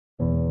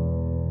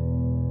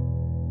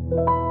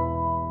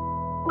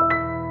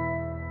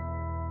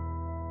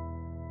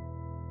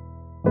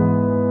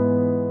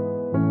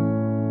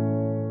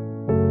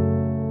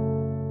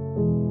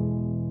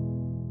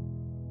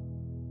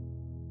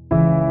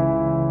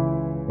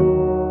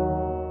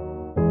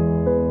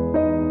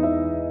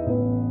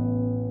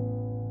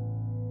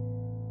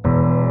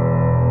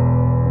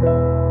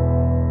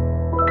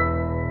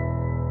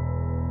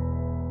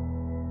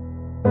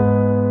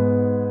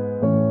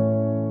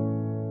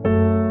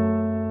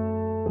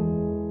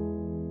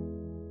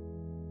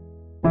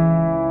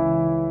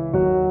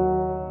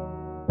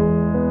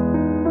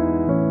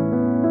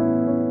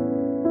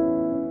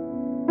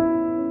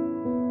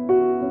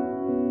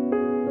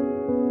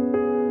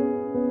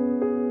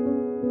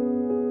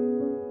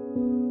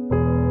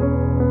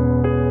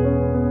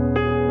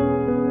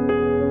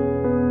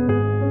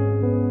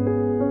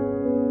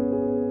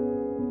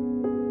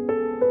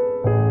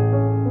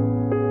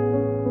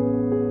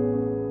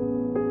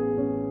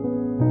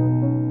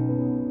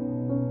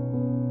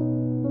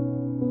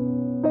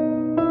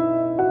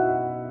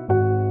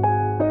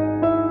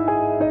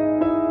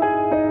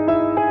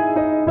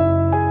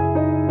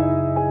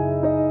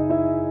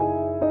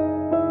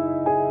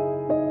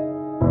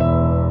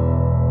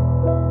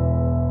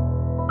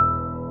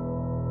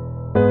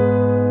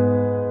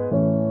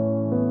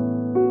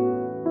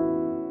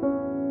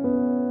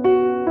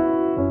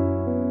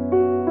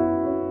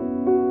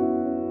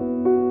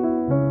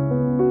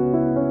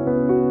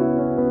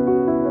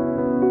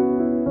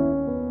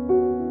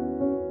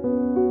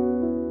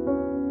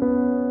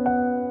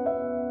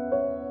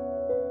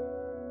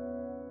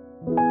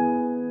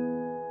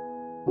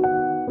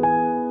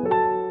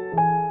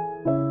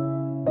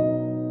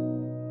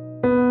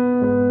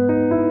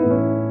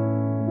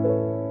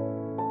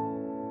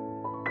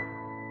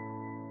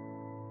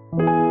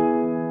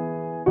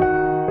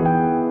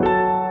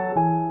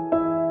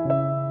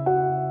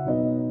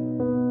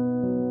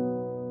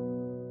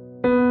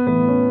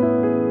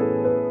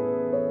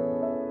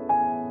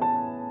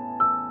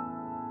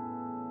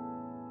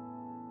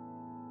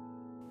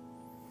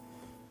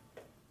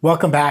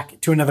Welcome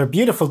back to another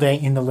beautiful day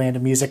in the land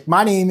of music.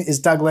 My name is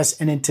Douglas,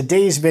 and in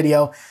today's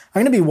video,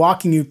 I'm going to be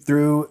walking you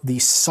through the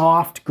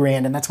soft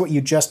grand, and that's what you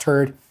just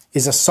heard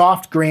is a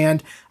soft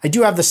grand. I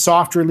do have the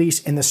soft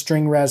release in the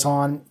string res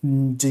on,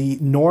 the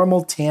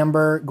normal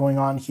timbre going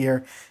on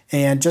here,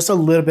 and just a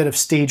little bit of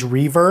stage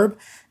reverb.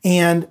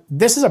 And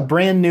this is a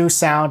brand new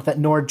sound that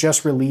Nord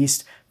just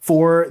released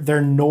for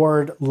their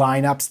Nord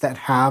lineups that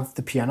have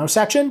the piano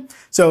section.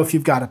 So if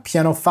you've got a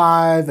piano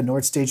 5, a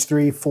Nord stage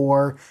 3,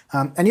 4,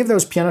 any of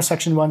those piano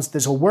section ones,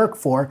 this will work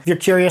for. If you're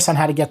curious on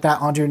how to get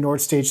that onto your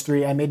Nord stage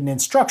 3, I made an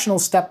instructional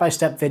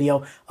step-by-step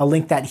video. I'll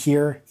link that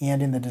here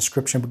and in the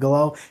description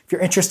below. If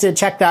you're interested,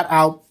 check that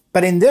out.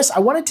 But in this, I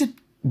wanted to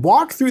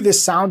walk through this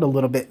sound a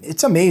little bit.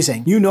 It's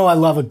amazing. You know I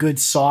love a good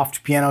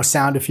soft piano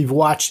sound. If you've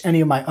watched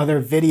any of my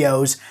other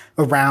videos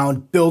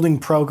around building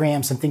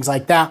programs and things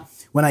like that,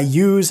 when I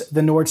use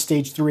the Nord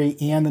Stage 3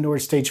 and the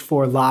Nord Stage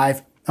 4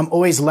 live, I'm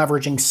always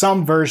leveraging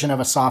some version of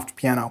a soft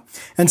piano.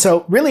 And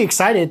so really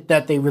excited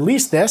that they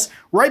released this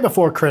right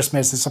before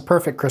Christmas. It's a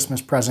perfect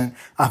Christmas present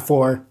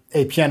for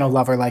a piano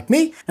lover like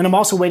me. And I'm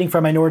also waiting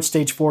for my Nord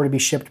Stage 4 to be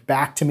shipped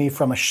back to me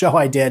from a show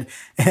I did.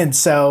 And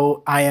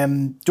so I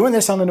am doing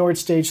this on the Nord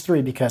Stage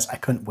 3 because I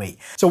couldn't wait.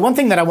 So one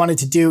thing that I wanted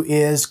to do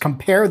is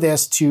compare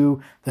this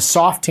to the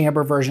soft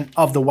timbre version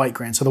of the White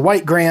Grand. So the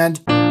White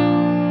Grand,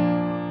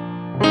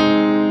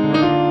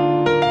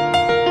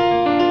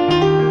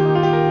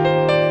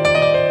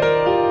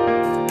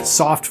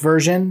 soft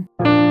version.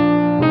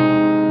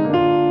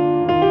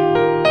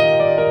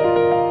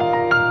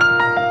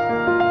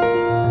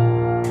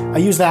 I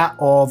use that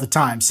all the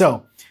time.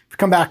 So if we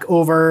come back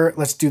over,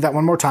 let's do that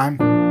one more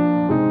time.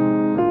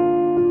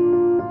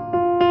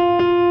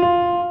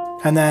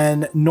 And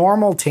then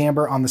normal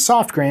timbre on the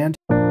soft grand.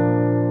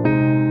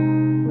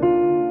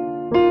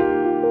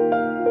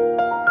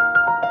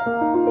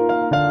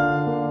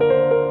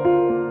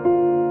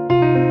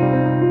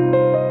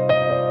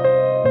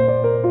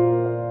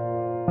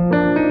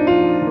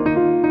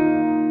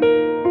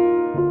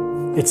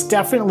 It's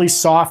definitely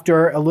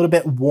softer, a little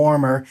bit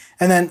warmer.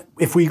 And then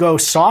if we go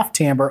soft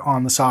timbre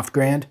on the soft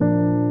grand,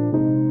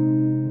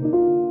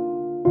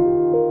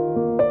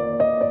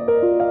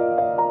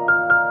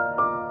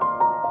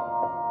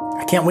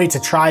 I can't wait to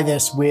try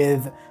this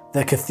with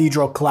the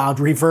Cathedral Cloud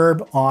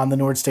reverb on the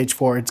Nord Stage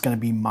 4. It's going to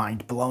be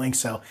mind-blowing,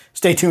 so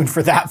stay tuned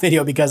for that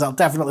video because I'll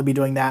definitely be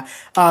doing that.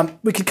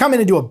 We could come in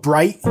and do a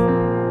bright.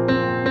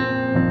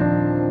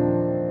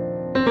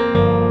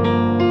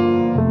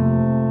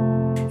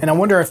 And I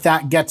wonder if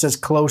that gets us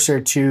closer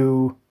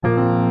to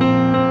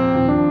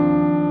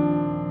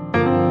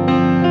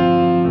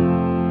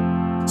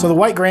so the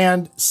White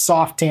Grand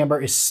soft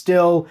timbre is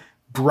still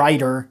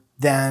brighter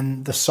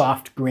than the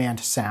soft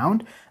grand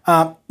sound.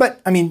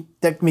 But I mean,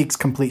 that makes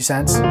complete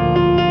sense.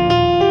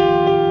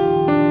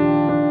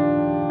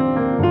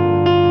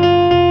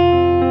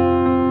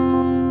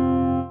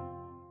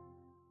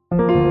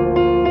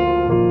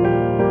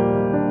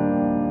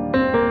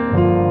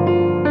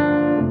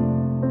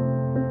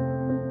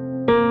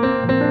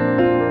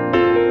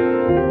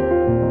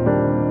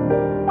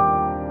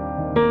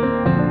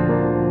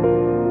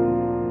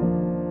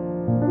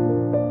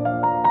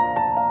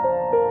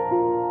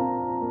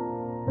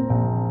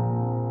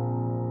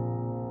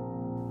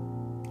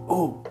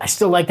 Oh, I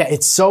still like that.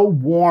 It's so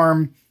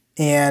warm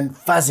and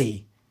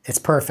fuzzy. It's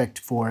perfect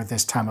for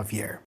this time of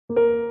year.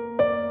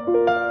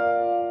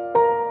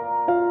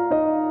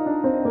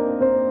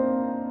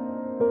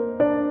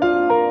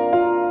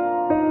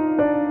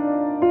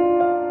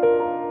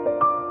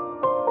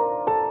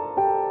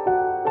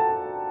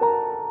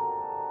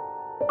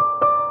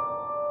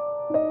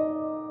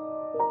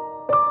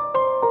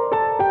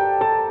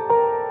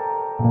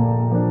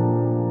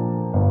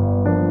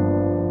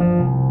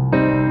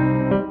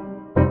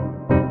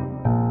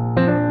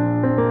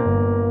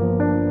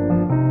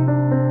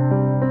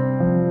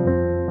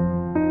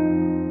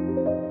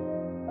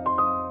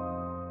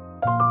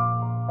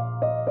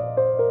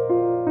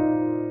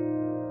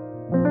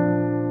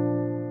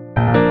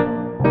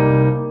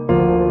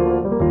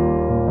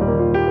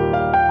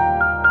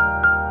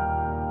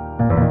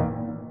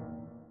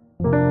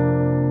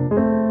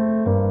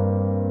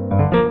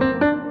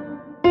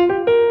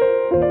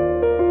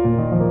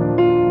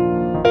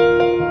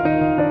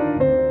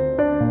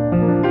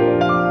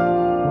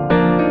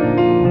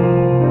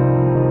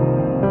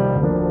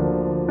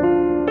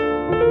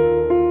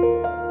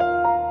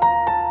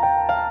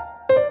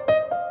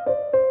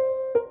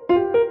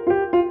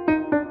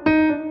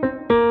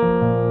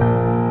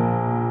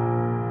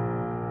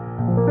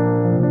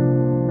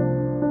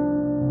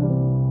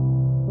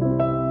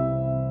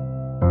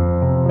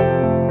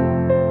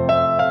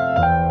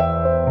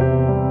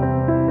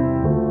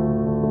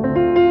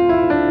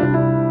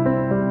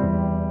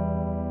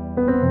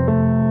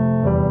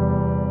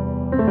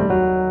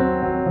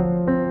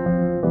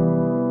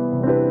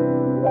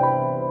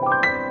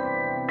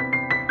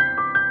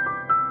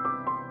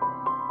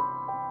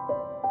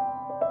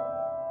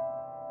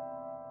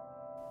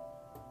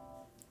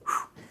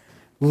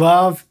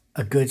 Love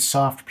a good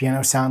soft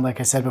piano sound, like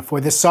I said before.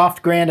 This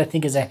soft grand I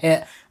think is a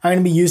hit. I'm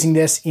going to be using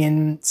this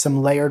in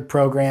some layered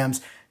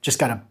programs. Just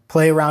got to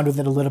play around with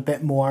it a little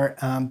bit more.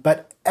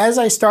 But as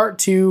I start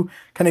to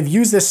kind of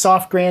use this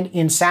soft grand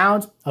in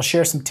sounds, I'll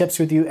share some tips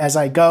with you as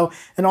I go.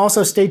 And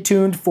also stay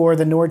tuned for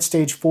the Nord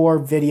Stage 4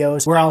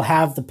 videos where I'll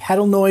have the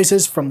pedal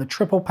noises from the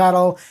triple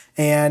pedal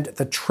and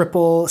the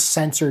triple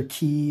sensor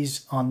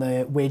keys on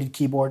the weighted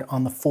keyboard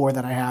on the 4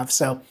 that I have.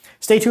 So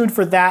stay tuned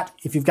for that.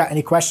 If you've got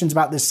any questions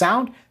about this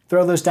sound,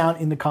 throw those down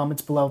in the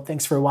comments below.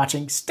 Thanks for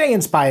watching. Stay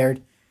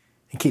inspired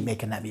and keep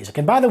making that music.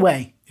 And by the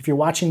way, if you're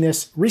watching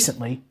this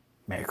recently,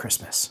 Merry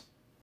Christmas.